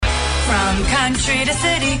From country to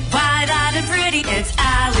city, wide-eyed and pretty, it's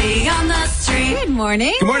Allie on the street. Good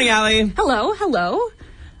morning. Good morning, Allie. Hello.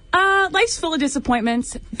 Life's full of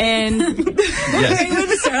disappointments, and Great way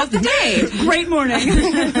to start off the day. great morning.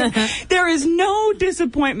 There is no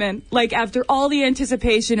disappointment like after all the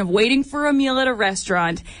anticipation of waiting for a meal at a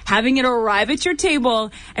restaurant, having it arrive at your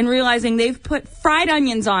table, and realizing they've put fried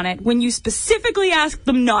onions on it when you specifically asked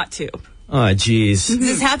them not to. Oh, jeez. Does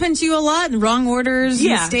this happen to you a lot? Wrong orders,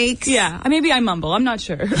 Yeah. mistakes? Yeah, maybe I mumble. I'm not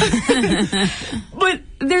sure. But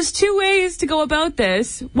there's two ways to go about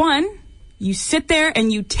this. One, you sit there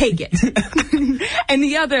and you take it. And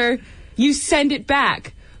the other, you send it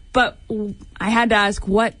back. But I had to ask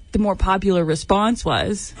what the more popular response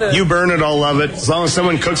was. You burn it, I'll love it. As long as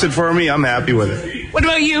someone cooks it for me, I'm happy with it. What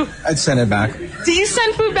about you? I'd send it back. Do you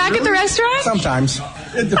send food back at the restaurant? Sometimes.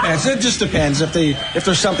 It depends. It just depends. If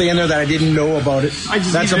there's something in there that I didn't know about it,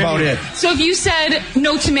 that's about it. So if you said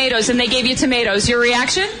no tomatoes and they gave you tomatoes, your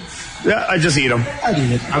reaction? Yeah, I just eat them. I'd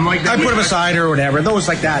eat it. I'm like that. I put them aside or whatever. Those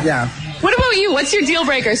like that, yeah. What about you? What's your deal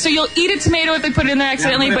breaker? So you'll eat a tomato if they put it in there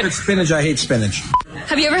accidentally, But but if it's spinach, I hate spinach.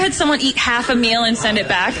 have you ever had someone eat half a meal and send it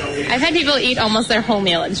back? I've had people eat almost their whole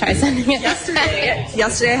meal and try sending it.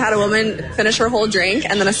 Yesterday I had a woman finish her whole drink,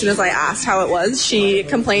 and then as soon as I asked how it was, she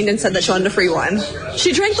complained and said that she wanted a free one.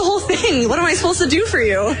 She drank the whole thing. What am I supposed to do for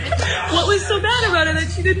you? What was so bad about it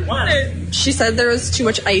that she didn't want it? She said there was too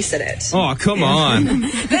much ice in it. Oh, come on.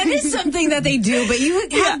 That is something that they do, but you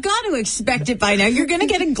have got to expect it by now. You're going to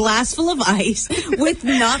get a glass full of ice with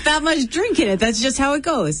not that much drink in it. That's just how it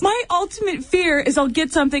goes. My ultimate fear is I'll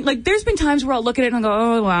get something, like there's been times where I'll look at it and I'll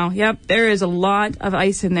go, oh wow, yep, there is a lot of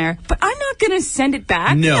ice in there. But I'm not going to send it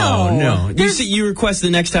back. No. You request the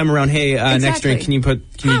next time around, hey, next drink, can you do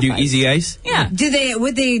Half easy ice? Yeah.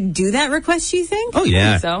 Would they do that request, you think? Oh,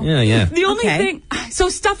 yeah. So. Yeah. The only Okay. thing, so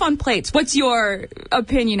stuff on plates, what's your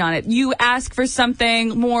opinion on it? You ask for something,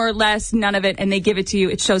 more or less, none of it, and they give it to you,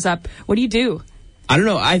 it shows up. What do you do? I don't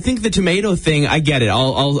know. I think the tomato thing, I get it.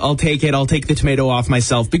 I'll take it. I'll take the tomato off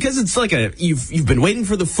myself because it's like you've been waiting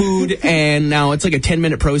for the food and now it's like a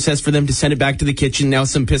 10-minute process for them to send it back to the kitchen. Now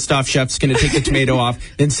some pissed off chef's going to take the tomato off,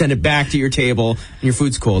 then send it back to your table and your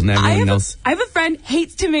food's cold and everyone else. I have a friend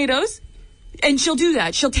hates tomatoes. And she'll do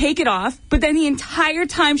that. She'll take it off, but then the entire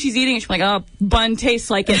time she's eating it, she's like, oh, bun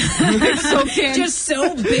tastes like it. It's soaked in. Just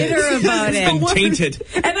so bitter about It's been it. tainted.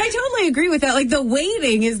 And I totally agree with that. Like, the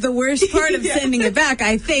waiting is the worst part of sending it back,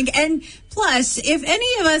 I think. And plus, if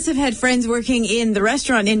any of us have had friends working in the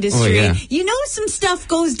restaurant industry, you know some stuff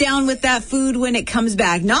goes down with that food when it comes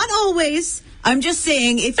back. Not always. I'm just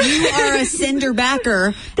saying, if you are a sender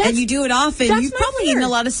backer and you do it often, you've probably eaten a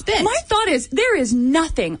lot of spit. My thought is, there is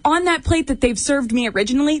nothing on that plate that they've served me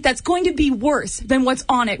originally that's going to be worse than what's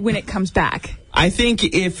on it when it comes back. I think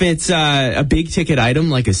if it's a big ticket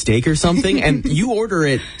item like a steak or something and you order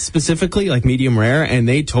it specifically like medium rare and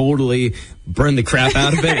they totally burn the crap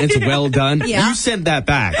out of it, it's well done, you send that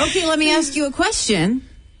back. Okay, let me ask you a question.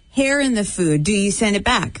 Hair in the food, do you send it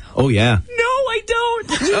back? Oh, yeah. No, I don't.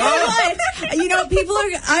 You know what? You know,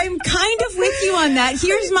 I'm kind of with you on that.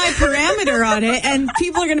 Here's my parameter on it, and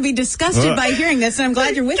people are going to be disgusted by hearing this, and I'm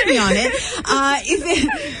glad you're with me on it.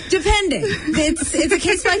 Depending. It's a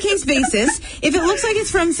case-by-case basis. If it looks like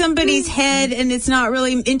it's from somebody's head and it's not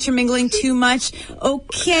really intermingling too much,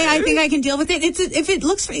 okay, I think I can deal with it. If it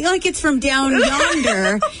looks like it's from down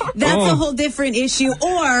yonder, that's a whole different issue.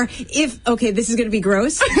 Or this is going to be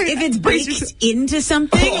gross. If it's baked into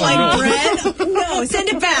something like bread, no, send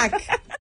it back.